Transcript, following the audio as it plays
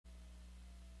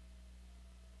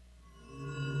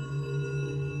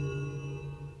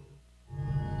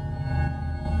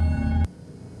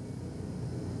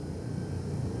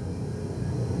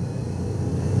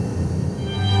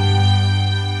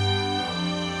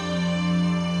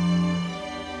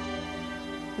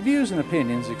The views and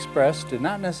opinions expressed do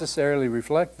not necessarily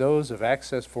reflect those of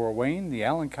Access Fort Wayne, the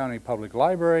Allen County Public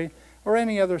Library, or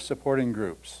any other supporting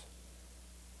groups.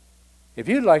 If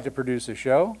you'd like to produce a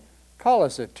show, call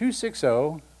us at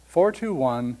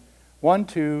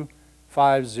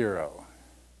 260-421-1250.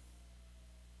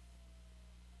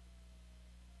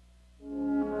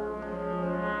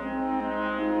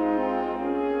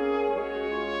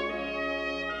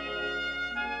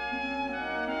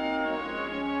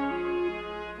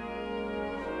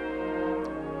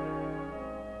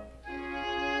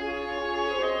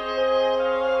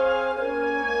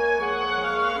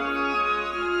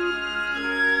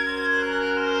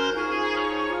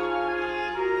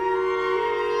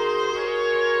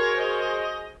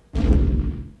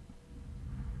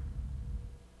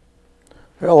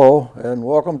 Hello, and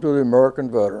welcome to the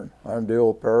American Veteran. I'm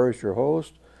Dale Parrish, your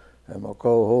host, and my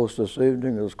co-host this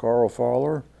evening is Carl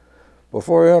Fowler.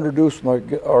 Before I introduce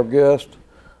our guest,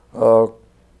 Carl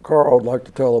would like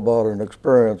to tell about an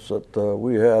experience that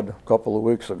we had a couple of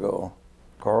weeks ago.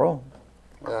 Carl?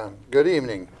 Good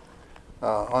evening.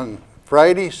 On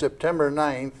Friday, September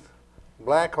 9th,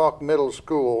 Black Hawk Middle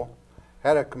School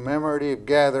had a commemorative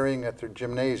gathering at their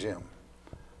gymnasium.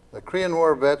 The Korean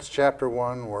War Vets Chapter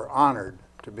 1 were honored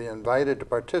to be invited to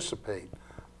participate,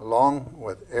 along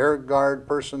with Air Guard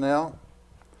personnel,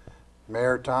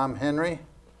 Mayor Tom Henry,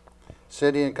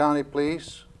 City and County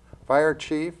Police, Fire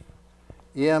Chief,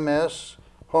 EMS,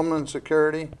 Homeland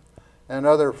Security, and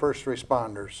other first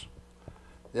responders.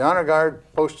 The Honor Guard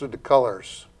posted the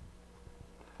colors.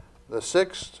 The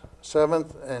 6th,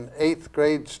 7th, and 8th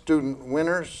grade student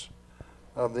winners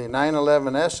of the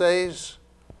 9/11 essays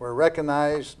were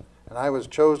recognized, and I was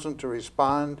chosen to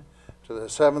respond to the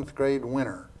 7th grade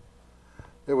winner.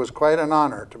 It was quite an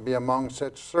honor to be among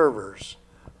such servers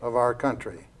of our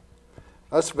country.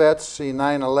 Us vets see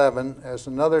 9/11 as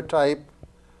another type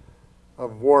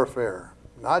of warfare,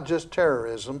 not just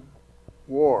terrorism,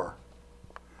 war.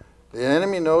 The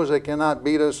enemy knows they cannot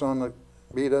beat us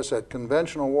at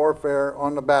conventional warfare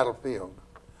on the battlefield.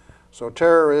 So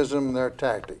terrorism, their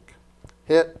tactic: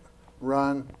 hit,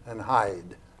 run, and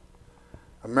hide.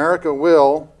 America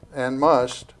will and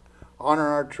must honor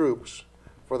our troops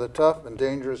for the tough and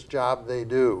dangerous job they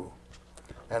do.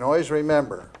 And always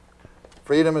remember,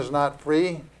 freedom is not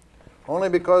free only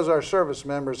because our service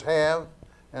members have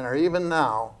and are even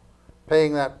now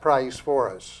paying that price for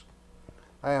us.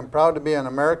 I am proud to be an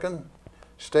American.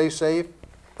 Stay safe.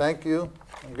 Thank you,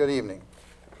 and good evening.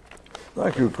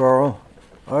 Thank you, Carl.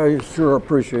 I sure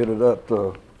appreciated that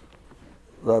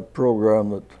program.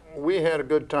 That we had a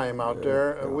good time out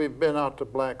there. Yeah. We've been out to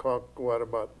Black Hawk,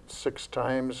 about 6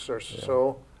 times or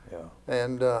so. Yeah.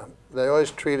 And they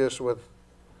always treat us with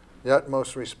the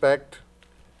utmost respect,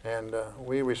 and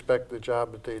we respect the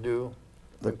job that they do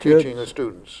in teaching the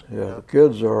students. Yeah, the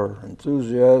kids are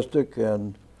enthusiastic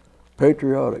and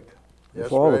patriotic. Yes,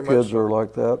 if all the kids are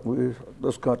like that,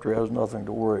 this country has nothing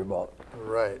to worry about.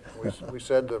 Right. We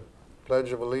said the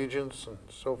Pledge of Allegiance and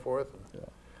so forth. And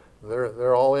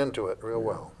they're all into it real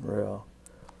well. Yeah.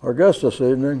 Our guest this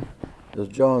evening is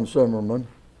John Simerman.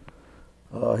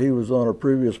 He was on a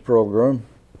previous program.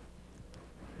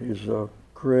 He's a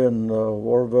Korean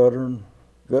War veteran,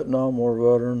 Vietnam War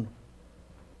veteran.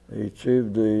 He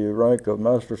achieved the rank of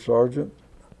Master Sergeant.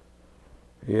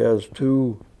 He has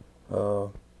 2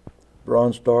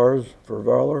 Bronze Stars for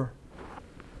Valor,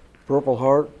 Purple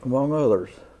Heart, among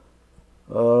others.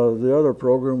 The other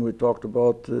program we talked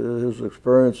about his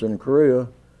experience in Korea.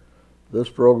 This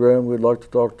program we'd like to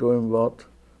talk to him about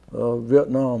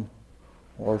Vietnam,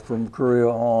 or from Korea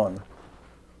on,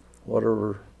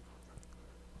 whatever.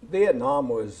 Vietnam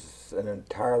was an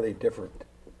entirely different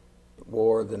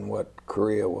war than what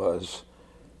Korea was.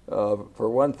 For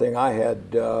one thing, I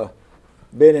had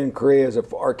been in Korea as an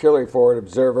artillery forward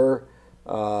observer.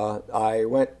 I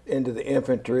went into the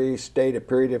infantry, stayed a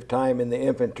period of time in the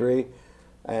infantry,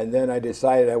 and then I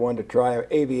decided I wanted to try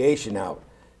aviation out.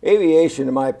 Aviation,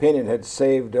 in my opinion, had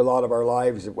saved a lot of our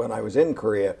lives when I was in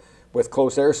Korea with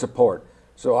close air support.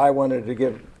 So I wanted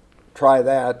to try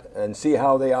that and see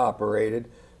how they operated.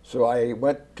 So I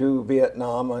went to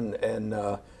Vietnam and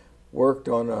worked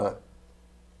on a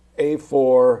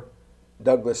A4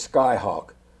 Douglas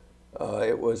Skyhawk.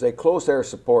 It was a close air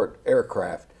support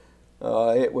aircraft.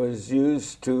 It was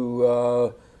used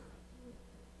to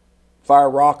fire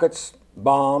rockets,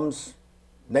 bombs,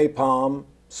 napalm,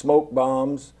 smoke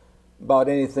bombs, about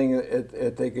anything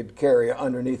that they could carry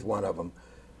underneath one of them.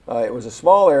 It was a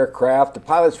small aircraft. The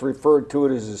pilots referred to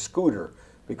it as a scooter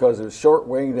because it was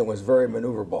short-winged and was very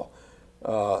maneuverable.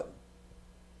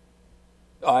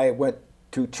 I went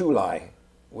to Chulai,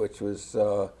 which was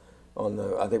on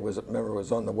the, I think it was, remember it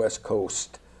was on the West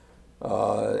Coast.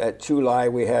 At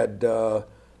Chulai we had the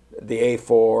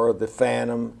A4, the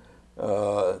Phantom,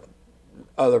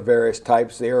 other various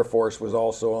types. The Air Force was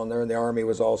also on there, and the Army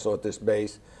was also at this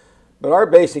base. But our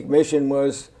basic mission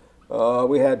was,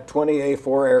 we had 20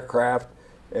 A4 aircraft,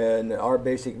 and our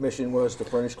basic mission was to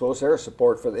furnish close air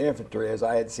support for the infantry, as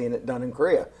I had seen it done in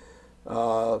Korea.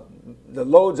 The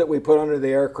loads that we put under the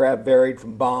aircraft varied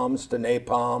from bombs to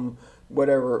napalm,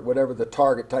 whatever the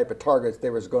type of targets they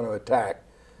was going to attack.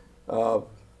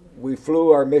 We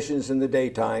flew our missions in the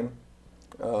daytime,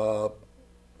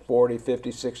 40,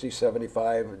 50, 60,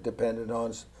 75, depending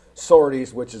on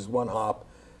sorties, which is one hop.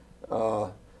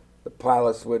 The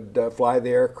pilots would fly the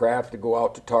aircraft to go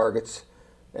out to targets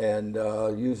and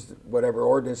use whatever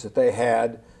ordnance that they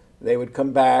had. They would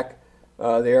come back.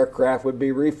 The aircraft would be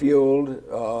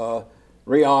refueled,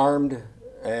 rearmed,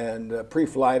 and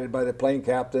pre-flighted by the plane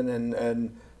captain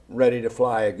and ready to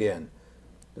fly again.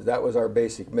 That was our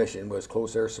basic mission, was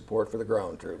close air support for the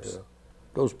ground troops. Yeah.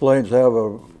 Those planes have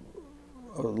a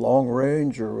long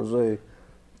range, or was they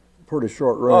pretty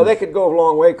short range? Oh, they could go a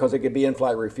long way because they could be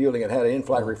in-flight refueling. It had an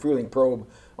in-flight refueling probe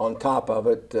on top of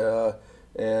it,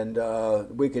 and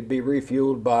we could be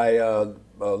refueled by a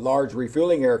large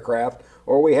refueling aircraft,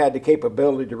 or we had the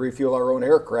capability to refuel our own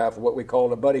aircraft, what we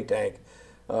called a buddy tank.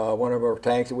 One of our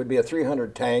tanks, it would be a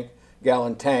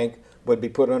 300-gallon tank, would be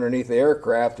put underneath the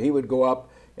aircraft. He would go up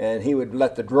and he would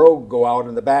let the drogue go out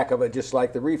in the back of it, just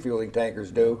like the refueling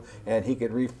tankers do, and he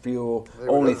could refuel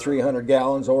only 300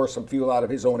 gallons or some fuel out of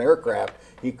his own aircraft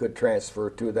he could transfer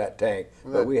to that tank.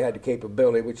 But we had the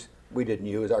capability, which we didn't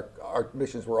use. Our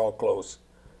missions were all close.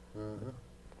 Mm-hmm.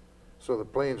 So the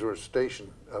planes were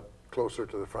stationed up closer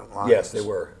to the front lines? Yes, they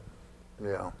were.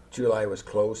 Yeah. July was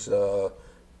close.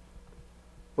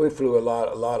 We flew a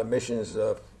lot of missions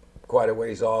quite a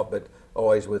ways off, but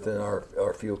always within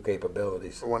our fuel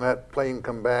capabilities. When that plane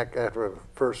come back after a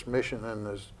first mission and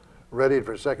is ready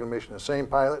for a second mission, the same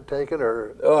pilot take it,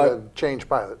 or change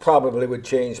pilots? Probably would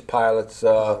change pilots.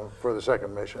 For the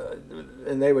second mission.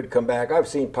 And they would come back. I've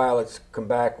seen pilots come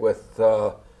back with,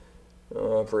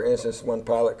 for instance, one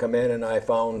pilot come in and I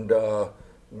found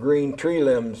green tree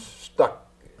limbs stuck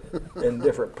in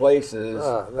different places.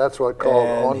 That's what called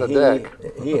on the deck.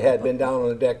 He had been down on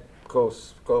the deck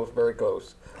close, very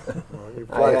close. You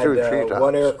fly I through had treetops.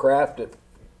 one aircraft that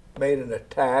made an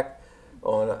attack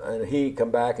on, and he come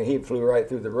back and he flew right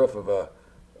through the roof of a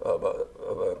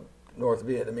North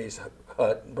Vietnamese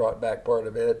hut and brought back part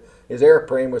of it. His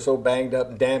airplane was so banged up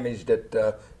and damaged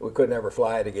that we couldn't ever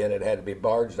fly it again. It had to be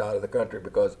barged out of the country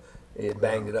because he had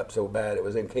banged it up so bad it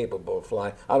was incapable of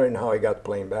flying. I don't even know how he got the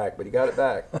plane back, but he got it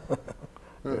back.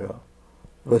 Yeah,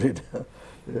 but he,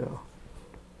 yeah.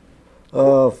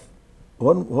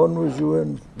 When was you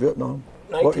in Vietnam?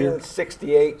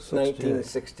 1968,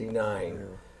 1969.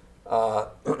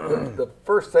 The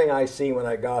first thing I seen when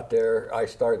I got there, I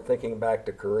started thinking back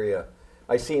to Korea.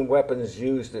 I seen weapons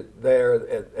used there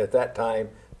at that time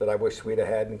that I wish we'd have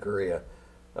had in Korea.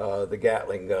 The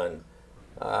Gatling gun.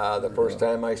 The first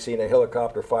time I seen a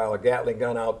helicopter fire a Gatling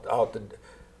gun out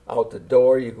the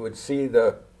door, you would see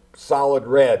the solid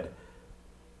red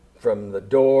from the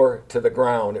door to the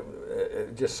ground.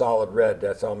 Just solid red.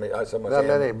 That's how much. That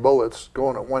many bullets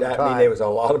going at one time. That mean there was a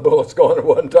lot of bullets going at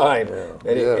one time. Yeah.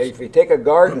 And if you take a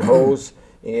garden hose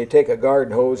and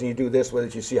you do this with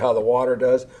it, you see how the water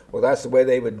does. Well, that's the way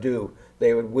they would do.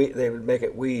 They would make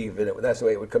it weave, and that's the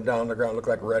way it would come down on the ground, look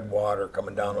like red water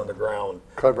coming down on the ground.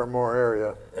 Cover more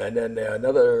area. And then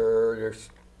another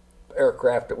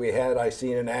aircraft that we had I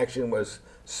seen in action was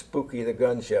Spooky the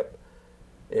gunship.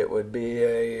 It would be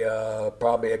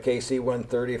probably a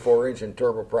KC-130 4-engine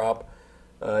turboprop,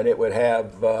 and it would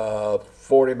have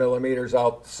 40 millimeters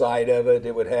outside of it.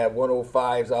 It would have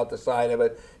 105s out the side of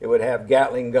it. It would have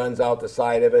Gatling guns out the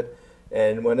side of it.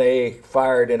 And when they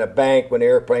fired in a bank, when the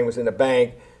airplane was in a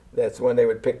bank, that's when they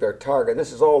would pick their target.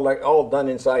 This is all done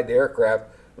inside the aircraft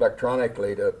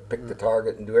electronically to pick the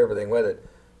target and do everything with it.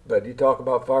 But you talk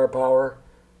about firepower,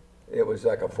 it was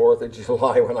like a 4th of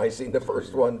July when I seen the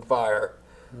first one fire.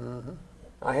 Mm-hmm.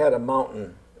 I had a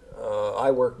mountain.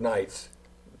 I worked nights.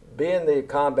 Being the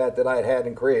combat that I had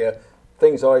in Korea,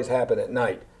 things always happen at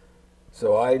night.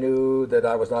 So I knew that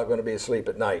I was not going to be asleep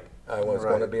at night. I was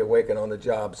going to be awakened on the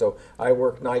job. So I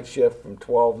worked night shift from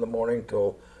 12 in the morning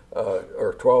till,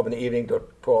 or 12 in the evening till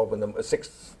 12 in the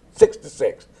 6 to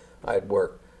 6. I'd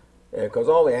work, because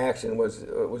all the action was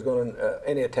going to,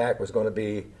 any attack was going to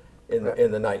be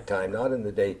in the nighttime, not in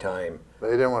the daytime.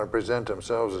 They didn't want to present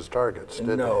themselves as targets, did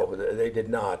they? No, they did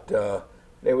not.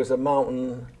 There was a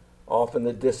mountain off in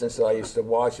the distance that I used to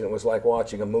watch, and it was like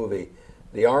watching a movie.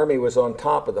 The Army was on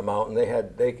top of the mountain.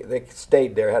 They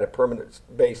stayed there, had a permanent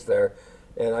base there,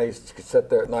 and I used to sit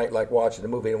there at night like watching the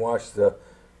movie and watch the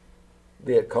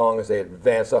Viet Cong as they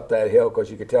advance up that hill, because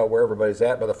you could tell where everybody's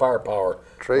at by the firepower.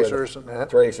 Tracers and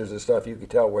that. Tracers and stuff. You could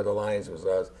tell where the lines was.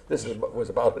 Was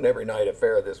about an every night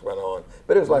affair. This went on,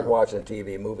 but it was like watching a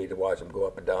TV movie to watch them go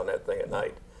up and down that thing at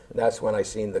night. And that's when I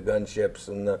seen the gunships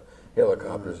and the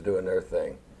helicopters doing their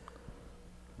thing.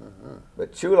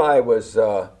 But Chulai was.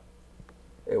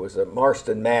 It was a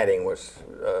Marston matting was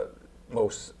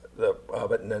most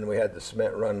of it, and then we had the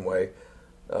cement runway.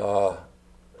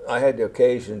 I had the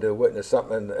occasion to witness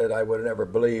something that I would have never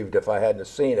believed if I hadn't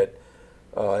seen it.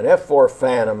 An F-4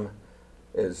 Phantom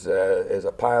is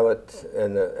a pilot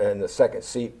in the second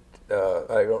seat.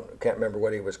 Can't remember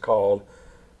what he was called,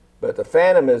 but the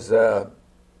Phantom has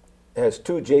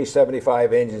two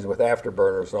J75 engines with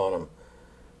afterburners on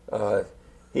them.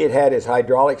 He had his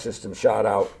hydraulic system shot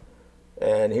out,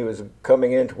 and he was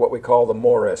coming into what we call the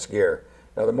Morris gear.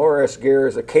 Now the Morris gear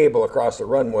is a cable across the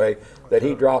runway that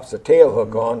he drops the tail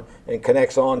hook on and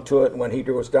connects onto it, and when he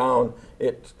goes down,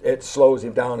 it slows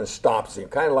him down and stops him,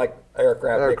 kind of like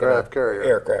aircraft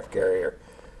carrier.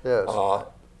 Yes.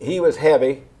 He was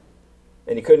heavy,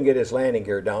 and he couldn't get his landing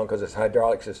gear down because his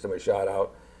hydraulic system was shot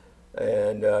out,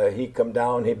 and he come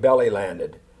down, he belly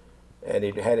landed, and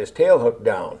he had his tail hook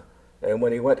down. And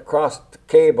when he went across the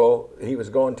cable, he was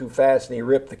going too fast and he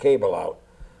ripped the cable out.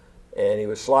 And he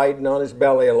was sliding on his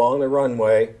belly along the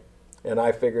runway, and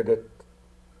I figured that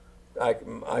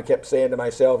I kept saying to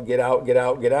myself, get out, get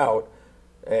out, get out.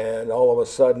 And all of a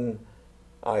sudden,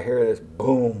 I hear this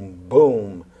boom,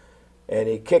 boom. And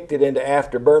he kicked it into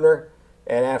afterburner,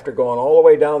 and after going all the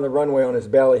way down the runway on his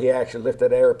belly, he actually lifted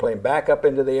the airplane back up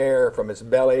into the air from his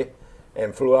belly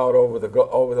and flew out over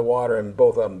the water, and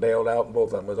both of them bailed out, and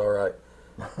both of them was all right.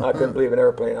 I couldn't believe an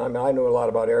airplane. I mean, I knew a lot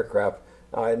about aircraft.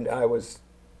 I was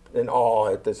in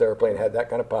awe that this airplane had that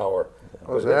kind of power.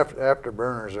 Those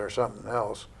afterburners or something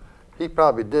else. He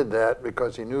probably did that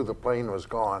because he knew the plane was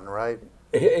gone, right?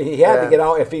 He had to get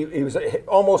out. If he was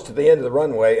almost to the end of the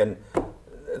runway, and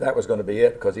that was going to be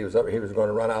it, because he was going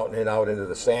to run out and out into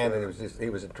the sand, and he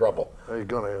was in trouble.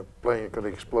 Plane could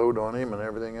explode on him and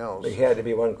everything else. He had to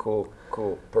be one cool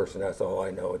person. That's all I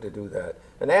know, to do that.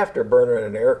 An afterburner in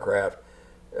an aircraft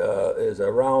is a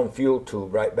round fuel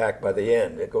tube right back by the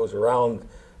end. It goes around.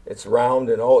 It's round,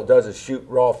 and all it does is shoot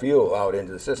raw fuel out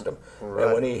into the system. Right.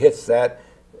 And when he hits that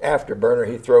afterburner,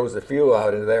 he throws the fuel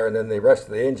out into there, and then the rest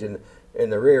of the engine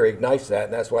in the rear ignites that,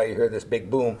 and that's why you hear this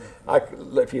big boom.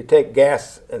 If you take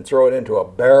gas and throw it into a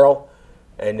barrel,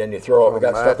 and then you throw it,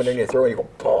 got stuff in there, and you throw it, and you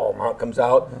go, boom, out it comes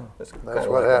out. That's kind of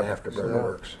what like happens. An afterburner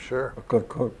works. Sure. A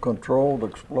controlled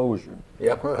explosion.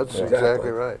 Yep, that's exactly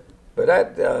right. But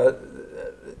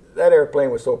that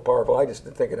airplane was so powerful. I just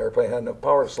didn't think an airplane had enough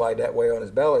power to slide that way on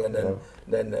his belly and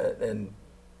then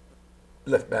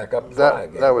lift back up and fly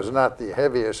again. That was not the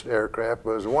heaviest aircraft,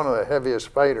 but it was one of the heaviest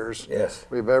fighters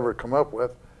we've ever come up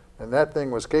with, and that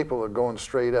thing was capable of going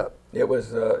straight up. It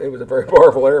was a very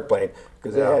powerful airplane,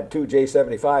 because it had two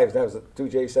J75s. And that was two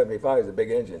J75s, a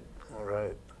big engine. All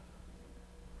right.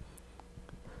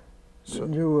 So,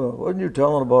 wasn't you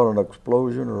telling about an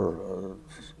explosion or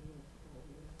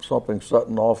something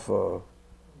setting off a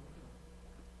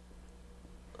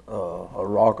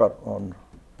rocket on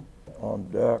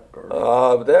deck?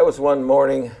 Or? That was one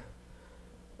morning,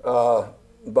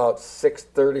 about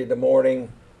 6:30 in the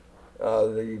morning.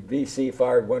 The VC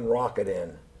fired one rocket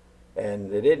in,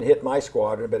 and it didn't hit my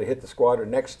squadron, but it hit the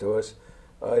squadron next to us.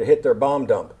 It hit their bomb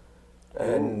dump,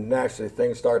 and naturally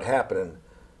things started happening.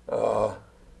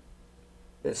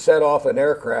 It set off an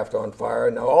aircraft on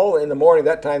fire. Now, all in the morning,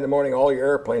 that time in the morning, all your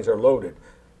airplanes are loaded.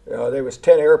 There was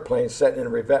 10 airplanes sitting in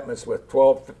revetments with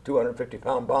 12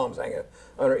 250-pound bombs hanging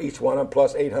under each one of them,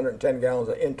 plus 810 gallons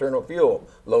of internal fuel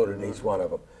loaded in each one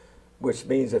of them, which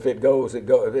means if it goes, it's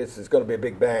going to be a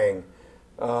big bang.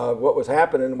 What was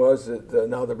happening was that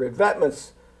now the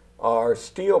revetments are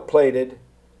steel-plated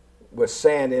with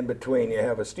sand in between. You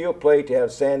have a steel plate, you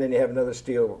have sand, and you have another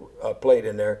steel plate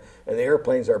in there, and the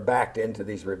airplanes are backed into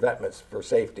these revetments for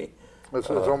safety. It's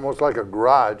almost like a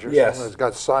garage or something. It's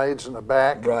got sides in the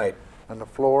back. Right. And the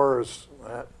floor is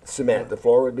cement. The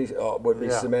floor would be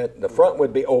cement. The front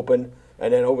would be open,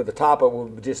 and then over the top it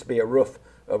would just be a roof,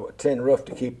 a tin roof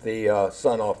to keep the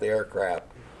sun off the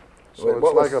aircraft. So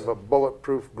it's like a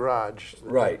bulletproof garage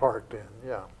that you parked in.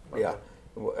 Yeah. Okay. Yeah.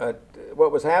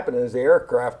 What was happening is the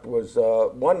aircraft was,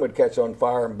 one would catch on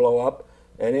fire and blow up,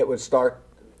 and it would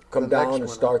come down and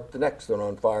start the next one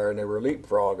on fire, and they were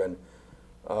leapfrogging.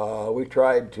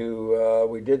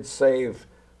 We did save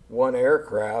one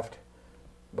aircraft,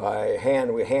 by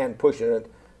hand. We hand pushing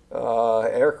it.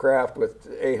 Aircraft with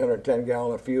 810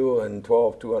 gallon of fuel and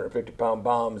 12 250-pound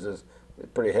bombs is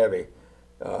pretty heavy.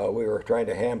 We were trying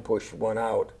to hand push one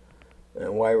out,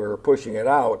 and while we were pushing it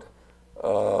out,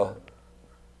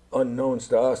 unknowns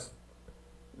to us,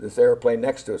 this airplane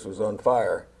next to us was on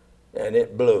fire, and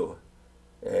it blew.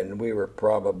 And we were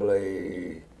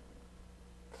probably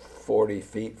 40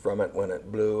 feet from it when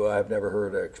it blew. I've never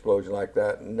heard an explosion like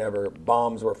that. Never.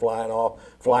 Bombs were flying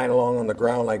along on the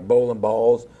ground like bowling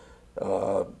balls.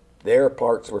 The air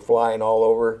parts were flying all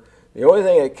over. The only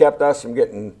thing that kept us from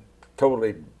getting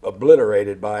totally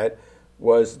obliterated by it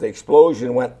was the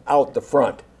explosion went out the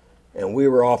front, and we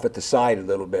were off at the side a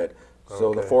little bit.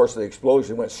 So the force of the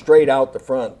explosion went straight out the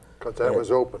front. Because that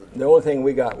was open. The only thing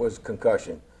we got was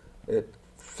concussion. It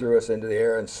threw us into the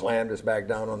air and slammed us back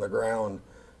down on the ground.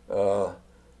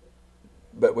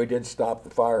 But we did stop the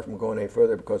fire from going any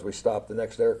further because we stopped the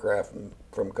next aircraft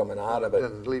from coming out of it.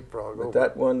 Didn't leapfrog over. But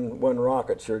that one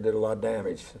rocket sure did a lot of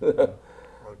damage.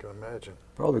 I can imagine.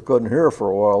 Probably couldn't hear for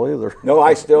a while either. No,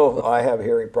 I have a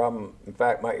hearing problem. In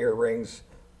fact, my ear rings,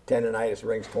 tendonitis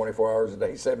rings 24 hours a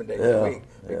day, 7 days a week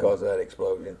because of that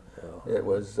explosion. Yeah. It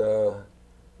was,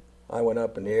 I went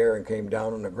up in the air and came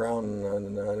down on the ground,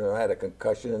 and I had a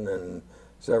concussion and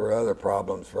several other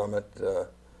problems from it.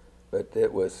 But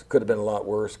it could have been a lot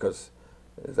worse because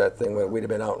that thing, we'd have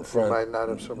been out in front. You might not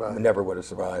have survived. We never would have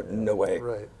survived. No way.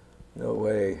 Right. No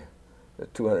way. A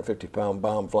 250-pound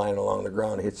bomb flying along the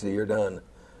ground hits you, you're done.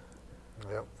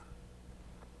 Yep.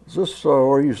 Is this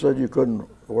where you said you couldn't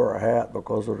wear a hat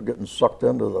because of getting sucked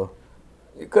into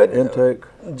You could intake?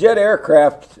 Jet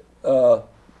aircraft, they'll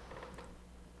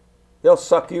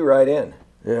suck you right in.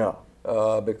 Yeah.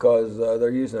 Because they're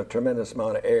using a tremendous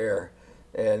amount of air.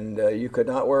 And you could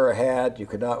not wear a hat, you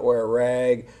could not wear a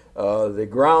rag. The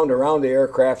ground around the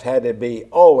aircraft had to be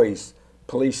always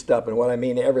policed up. And what I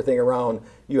mean, everything around,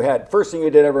 first thing you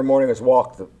did every morning was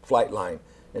walk the flight line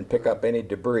and pick up any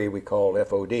debris we called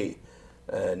FOD.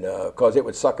 And because it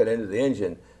would suck it into the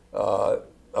engine.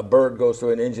 A bird goes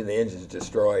through an engine, the engine's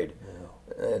destroyed.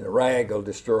 Yeah. And a rag will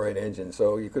destroy an engine.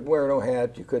 So you could wear no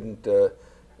hat, you couldn't,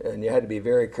 and you had to be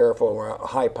very careful around a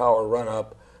high power run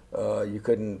up. You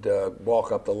couldn't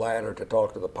walk up the ladder to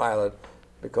talk to the pilot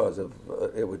because of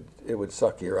it would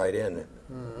suck you right in.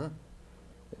 Mm-hmm.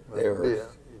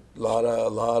 A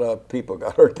lot of people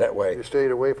got hurt that way. You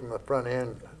stayed away from the front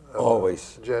end of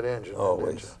always the jet engine.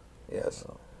 Always, yes.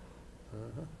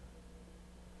 Mm-hmm.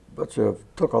 But you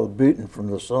took a beating from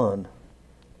the sun.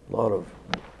 A lot of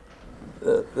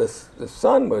the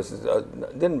sun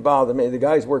didn't bother me. The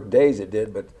guys worked days, it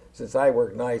did, but since I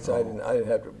worked nights,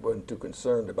 wasn't too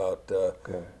concerned about the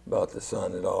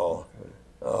sun at all.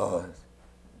 It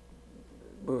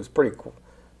was pretty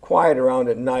quiet around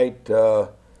at night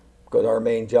because our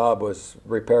main job was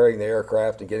repairing the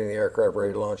aircraft and getting the aircraft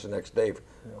ready to launch the next day,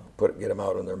 get them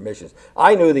out on their missions.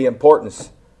 I knew the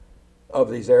importance of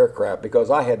these aircraft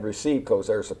because I had received close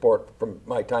air support from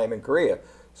my time in Korea.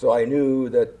 So I knew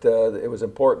that it was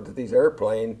important that these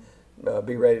airplanes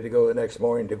be ready to go the next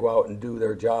morning to go out and do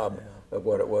their job of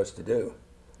what it was to do.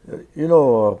 You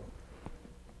know,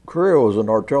 Korea was an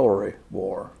artillery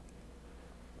war.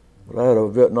 But I had a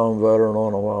Vietnam veteran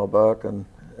on a while back, and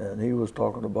he was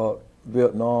talking about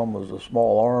Vietnam was a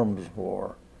small arms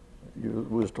war. We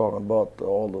was talking about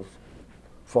all the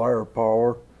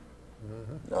firepower.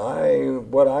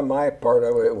 Mm-hmm. My part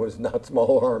of it was not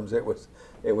small arms. It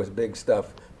was big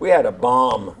stuff. We had a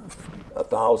bomb,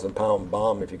 1,000-pound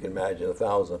bomb, if you can imagine,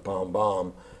 1,000-pound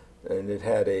bomb, and it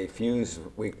had a fuse.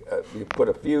 We put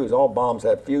a fuse. All bombs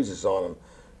have fuses on them.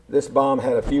 This bomb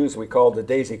had a fuse we called the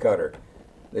daisy cutter.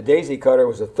 The daisy cutter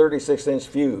was a 36-inch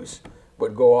fuse.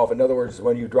 Would go off. In other words,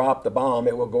 when you drop the bomb,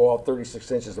 it will go off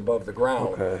 36 inches above the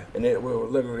ground, and it will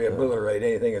literally obliterate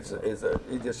anything.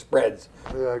 It just spreads.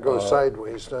 Yeah, it goes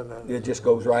sideways, doesn't it? It just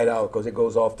goes right out because it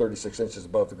goes off 36 inches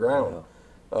above the ground.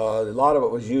 A lot of it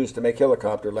was used to make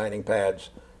helicopter landing pads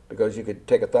because you could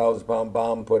take a 1,000-pound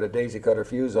bomb, put a daisy cutter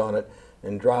fuse on it,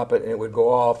 and drop it, and it would go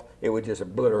off. It would just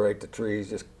obliterate the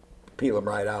trees, just peel them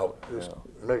right out. Just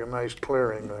make a nice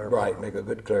clearing there. Right, make a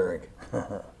good clearing.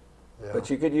 Yeah.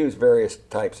 But you could use various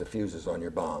types of fuses on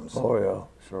your bombs. Oh, yeah,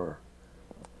 sure.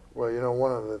 Well, you know,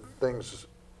 one of the things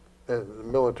the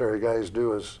military guys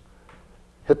do is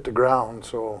hit the ground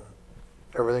so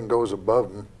everything goes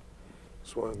above them.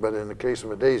 So, but in the case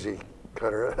of a daisy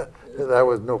cutter, that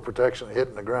was no protection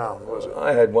hitting the ground, was it?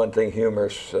 I had one thing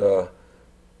humorous.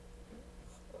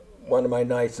 One of my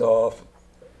nights off,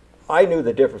 I knew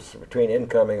the difference between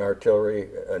incoming artillery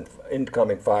and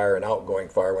incoming fire and outgoing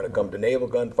fire when it come to naval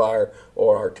gunfire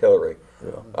or artillery.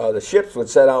 Yeah. The ships would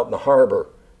set out in the harbor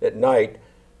at night,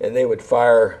 and they would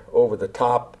fire over the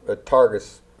top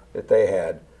targets that they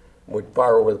had. We'd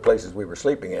fire over the places we were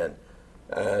sleeping in.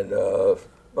 And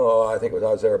I think I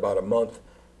was there about a month,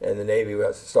 and the Navy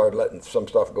started letting some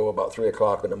stuff go about 3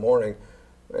 o'clock in the morning.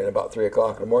 And about 3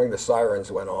 o'clock in the morning, the sirens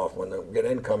went off. When they get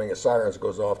incoming, the sirens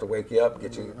goes off to wake you up,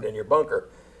 get you in your bunker.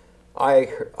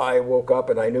 I woke up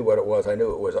and I knew what it was. I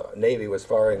knew it was Navy was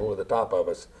firing over the top of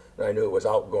us, and I knew it was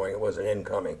outgoing. It wasn't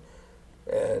incoming.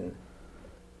 And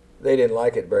they didn't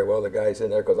like it very well, the guys in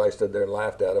there, because I stood there and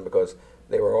laughed at them because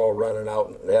they were all running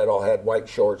out. And they all had white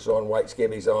shorts on, white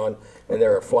skivvies on, and they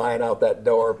were flying out that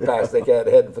door past. They had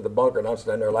heading for the bunker, and I'm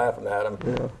standing there laughing at them.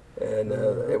 Yeah. And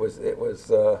it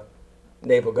was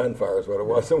naval gunfire is what it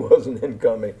was. It wasn't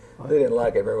incoming. They didn't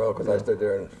like it very well because I stood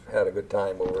there and had a good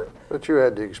time over it. But you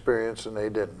had the experience and they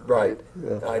didn't, right?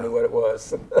 Yeah. I knew what it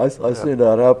was. I seen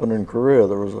that happen in Korea.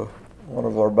 There was one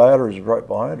of our batteries right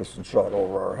behind us and shot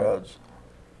over our heads.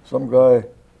 Some guy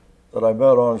that I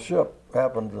met on ship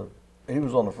happened to, he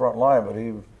was on the front line, but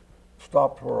he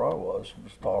stopped where I was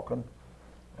talking,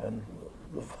 and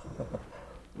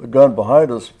the gun behind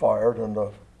us fired, and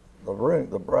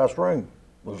the brass ring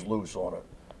was loose on it.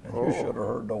 And you should have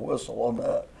heard no whistle on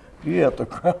that. He hit the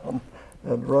ground,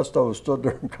 and the rest of us stood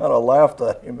there and kind of laughed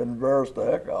at him and embarrassed the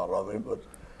heck out of him. But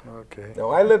okay.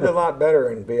 No, I lived a lot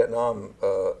better in Vietnam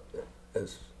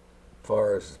as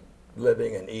far as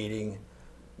living and eating,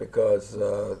 because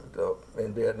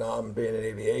in Vietnam, being in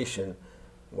aviation,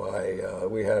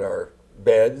 we had our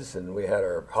beds and we had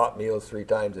our hot meals 3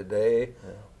 times a day.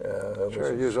 Yeah.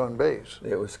 Sure, you was on base.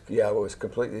 It was a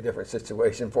completely different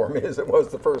situation for me as it was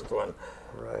the first one.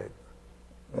 Right.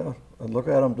 Yeah, and look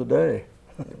at them today.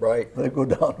 Right. They go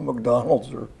down to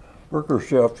McDonald's or Burger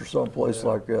Chef or someplace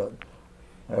like that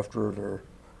after their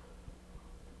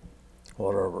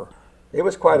whatever. It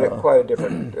was quite a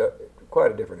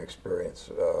different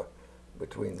experience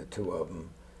between the two of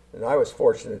them, and I was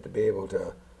fortunate to be able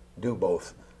to do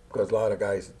both, because a lot of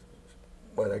guys,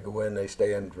 when they go in, they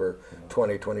stay in for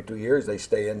 20, 22 years. They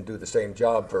stay in and do the same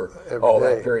job for all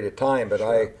that period of time. But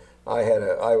sure.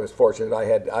 I was fortunate.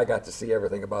 I got to see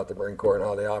everything about the Marine Corps and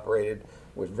how they operated,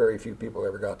 which very few people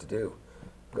ever got to do.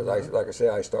 Because like I say,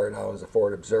 I started out as a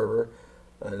forward observer,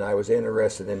 and I was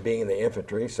interested in being in the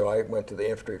infantry, so I went to the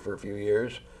infantry for a few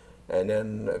years, and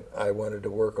then I wanted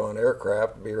to work on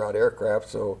aircraft, be around aircraft,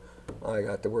 so I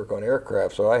got to work on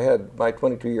aircraft. So my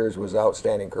 22 years was an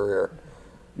outstanding career.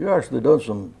 You actually done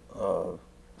some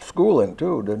schooling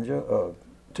too, didn't you?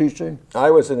 Teaching?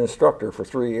 I was an instructor for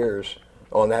 3 years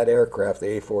on that aircraft, the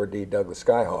A4D Douglas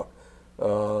Skyhawk.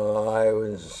 I was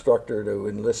an instructor to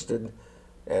enlisted,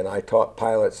 and I taught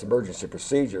pilots emergency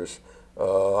procedures.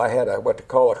 I had what to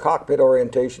call a cockpit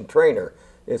orientation trainer.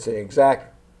 It's an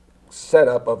exact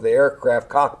setup of the aircraft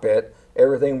cockpit.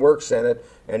 Everything works in it,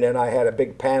 and then I had a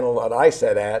big panel that I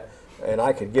sat at, and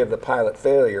I could give the pilot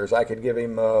failures. I could give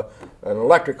him an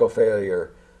electrical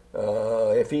failure.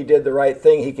 If he did the right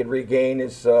thing, he could regain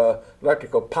his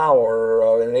electrical power.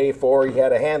 In A4, he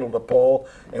had a handle to pull,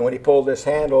 and when he pulled this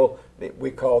handle,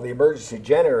 we call the emergency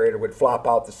generator would flop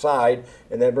out the side,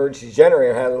 and the emergency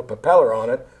generator had a little propeller on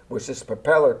it, which this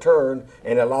propeller turned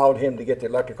and allowed him to get the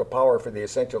electrical power for the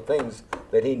essential things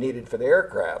that he needed for the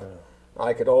aircraft. Yeah.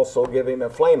 I could also give him a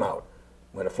flame out.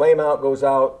 When a flame out goes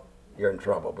out, you're in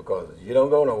trouble, because you don't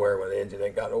go nowhere when the engine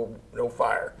ain't got no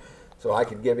fire. So I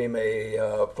could give him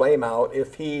a flame out.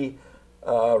 If he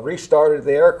restarted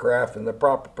the aircraft in the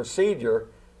proper procedure,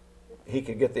 he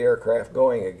could get the aircraft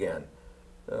going again.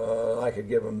 I could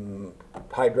give him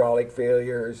hydraulic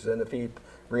failures, and if he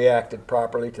reacted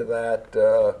properly to that,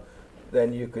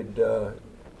 then you could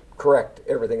correct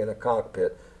everything in the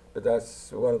cockpit. But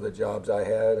that's one of the jobs I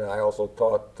had. And I also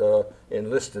taught,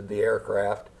 enlisted the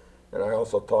aircraft, and I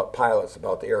also taught pilots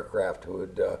about the aircraft who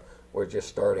were just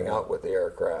starting out with the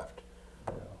aircraft.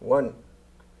 One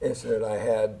incident I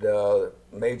had, the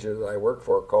major that I worked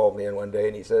for called me in one day,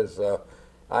 and he says,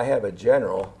 I have a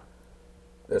general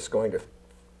that's going to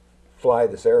fly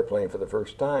this airplane for the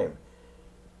first time.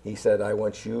 He said, I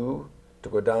want you to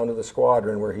go down to the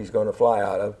squadron where he's going to fly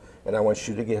out of, and I want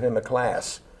you to give him a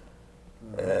class.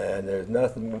 And there's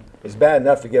nothing, it's bad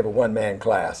enough to give a one-man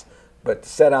class, but to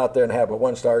sit out there and have a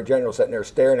one-star general sitting there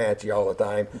staring at you all the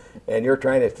time, and you're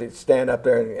trying to stand up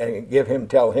there and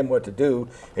tell him what to do,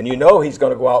 and you know he's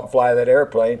going to go out and fly that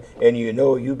airplane, and you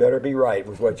know you better be right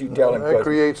with what you tell him. That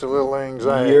creates a little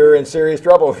anxiety. You're in serious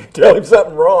trouble if you tell him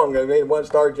something wrong. I mean,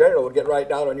 one-star general will get right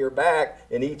down on your back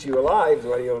and eat you alive is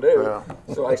what he'll do.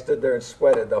 Yeah. So I stood there and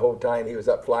sweated the whole time he was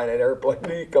up flying an airplane.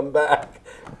 He come back.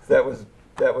 That was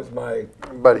That was my.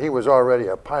 But he was already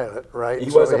a pilot, right? He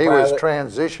So was a he was pilot.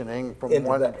 transitioning from Into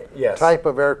one yes. type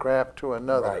of aircraft to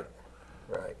another.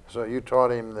 Right. Right. So you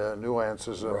taught him the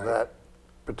nuances of Right. that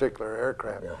particular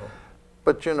aircraft. Uh-huh.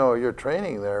 But you know, your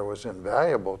training there was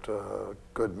invaluable to a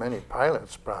good many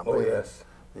pilots, probably. Oh yes.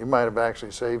 You might have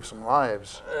actually saved some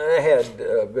lives. I had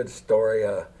a good story.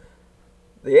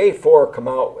 The A4 come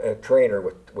out a trainer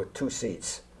with 2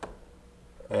 seats,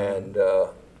 and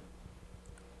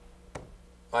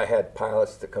I had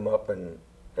pilots to come up and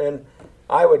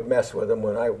I would mess with them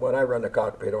when I run the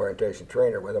cockpit orientation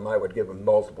trainer with them. I would give them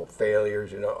multiple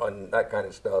failures, you know, on that kind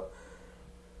of stuff.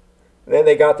 And then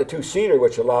they got the 2-seater,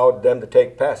 which allowed them to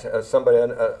take somebody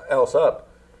else up.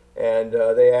 And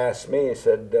they asked me,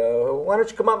 said, "Why don't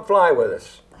you come up and fly with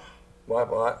us?"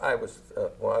 Well,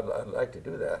 I'd like to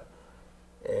do that.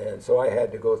 And so I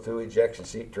had to go through ejection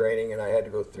seat training, and I had to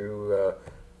go through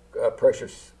pressure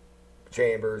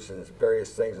chambers and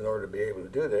various things in order to be able to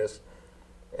do this.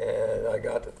 And I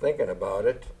got to thinking about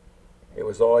it. It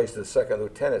was always the second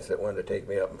lieutenants that wanted to take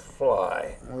me up and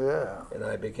fly. Yeah. And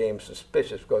I became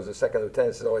suspicious because the second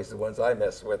lieutenants are always the ones I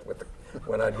mess with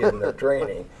when I'd get in their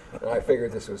training. And I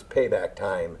figured this was payback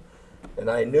time. And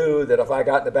I knew that if I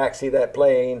got in the back seat of that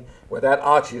plane with that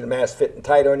oxygen mask fitting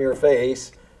tight on your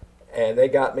face, and they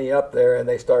got me up there and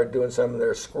they started doing some of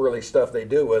their squirrely stuff they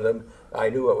do with them, I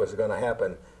knew what was going to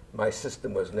happen. My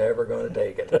system was never going to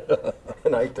take it.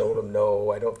 And I told them,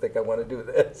 no, I don't think I want to do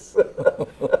this.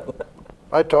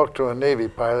 I talked to a Navy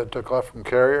pilot, took off from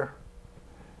Carrier.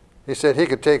 He said he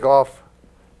could take off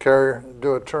Carrier,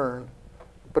 do a turn,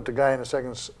 put the guy in the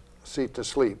second seat to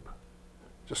sleep,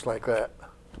 just like that.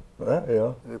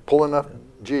 Yeah. Pull enough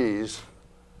G's,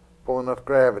 pull enough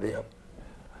gravity. Yep.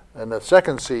 And the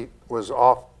second seat was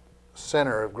off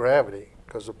center of gravity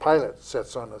because the pilot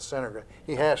sits on the center.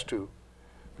 He has to,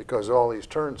 because of all these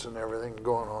turns and everything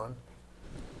going on.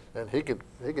 And he could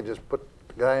just put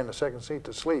the guy in the second seat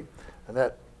to sleep. And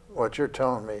that, what you're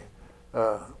telling me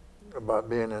about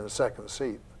being in the second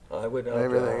seat, I would not.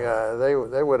 everything,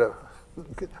 they would have,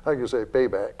 I could say,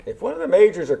 payback. If one of the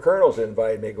majors or colonels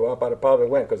invited me to go up, I'd have probably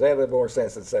went because they have a little more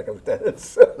sense than second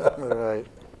lieutenants. Right.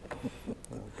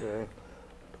 Okay.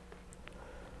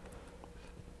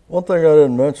 One thing I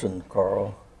didn't mention,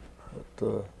 Carl,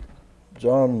 that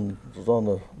John was on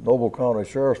the Noble County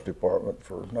Sheriff's Department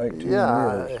for 19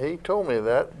 Yeah, years. he told me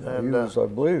that. He And was, I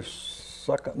believe,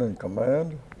 second in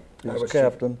command. He I was was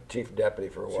captain. chief deputy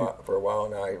for a while,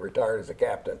 and I retired as a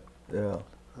captain. Yeah.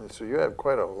 so you had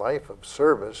quite a life of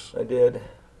service. I did.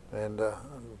 And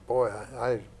boy, I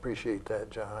appreciate that,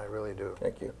 John. I really do.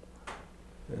 Thank you.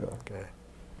 Yeah. Okay.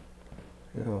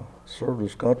 Yeah. Served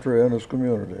his country and his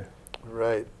community.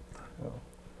 Right.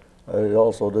 I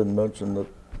also didn't mention that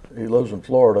he lives in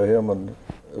Florida. Him and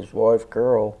his wife,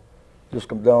 Carol, just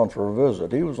come down for a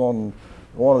visit. He was on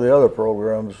one of the other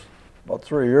programs about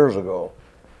 3 years ago.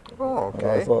 Oh, And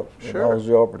okay. I thought Sure. that was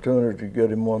the opportunity to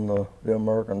get him on the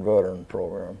American Veteran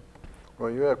Program. Well,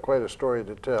 you have quite a story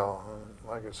to tell.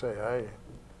 Like I say,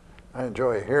 I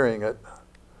enjoy hearing it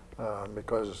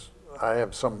because I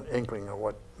have some inkling of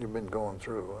what you've been going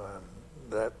through.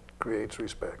 That creates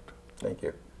respect. Thank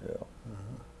you.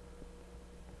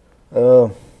 Yeah.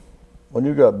 When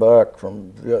you got back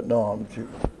from Vietnam, did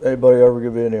anybody ever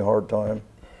give you any hard time?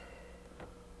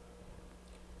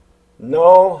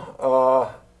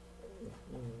 No,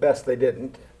 best they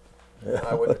didn't.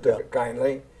 I wouldn't have took it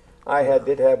kindly. I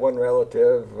did have one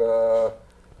relative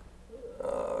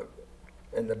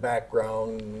in the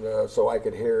background, so I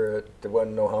could hear it. I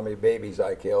wouldn't know how many babies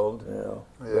I killed.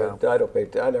 Yeah. Yeah. But I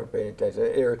never paid attention.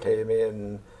 It irritated me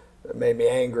and it made me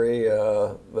angry.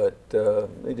 But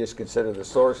you just consider the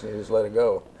source and you just let it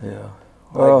go. Yeah.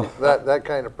 Well, That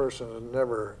kind of person has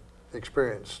never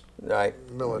experienced Right.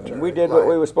 military. We did what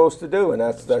we life. were supposed to do, and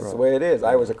that's the way it is.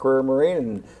 I was a career Marine,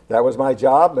 and that was my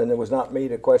job, and it was not me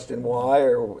to question why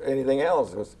or anything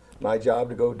else. It was my job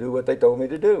to go do what they told me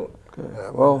to do. okay.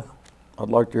 Well, I'd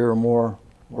like to hear more.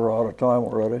 We're out of time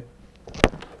already.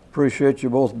 Appreciate you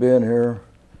both being here.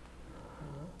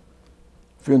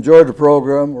 If you enjoyed the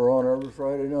program, we're on every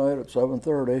Friday night at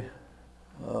 7:30.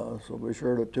 So be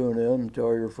sure to tune in and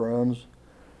tell your friends.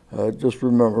 Just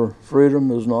remember, freedom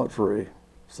is not free.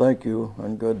 Thank you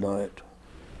and good night.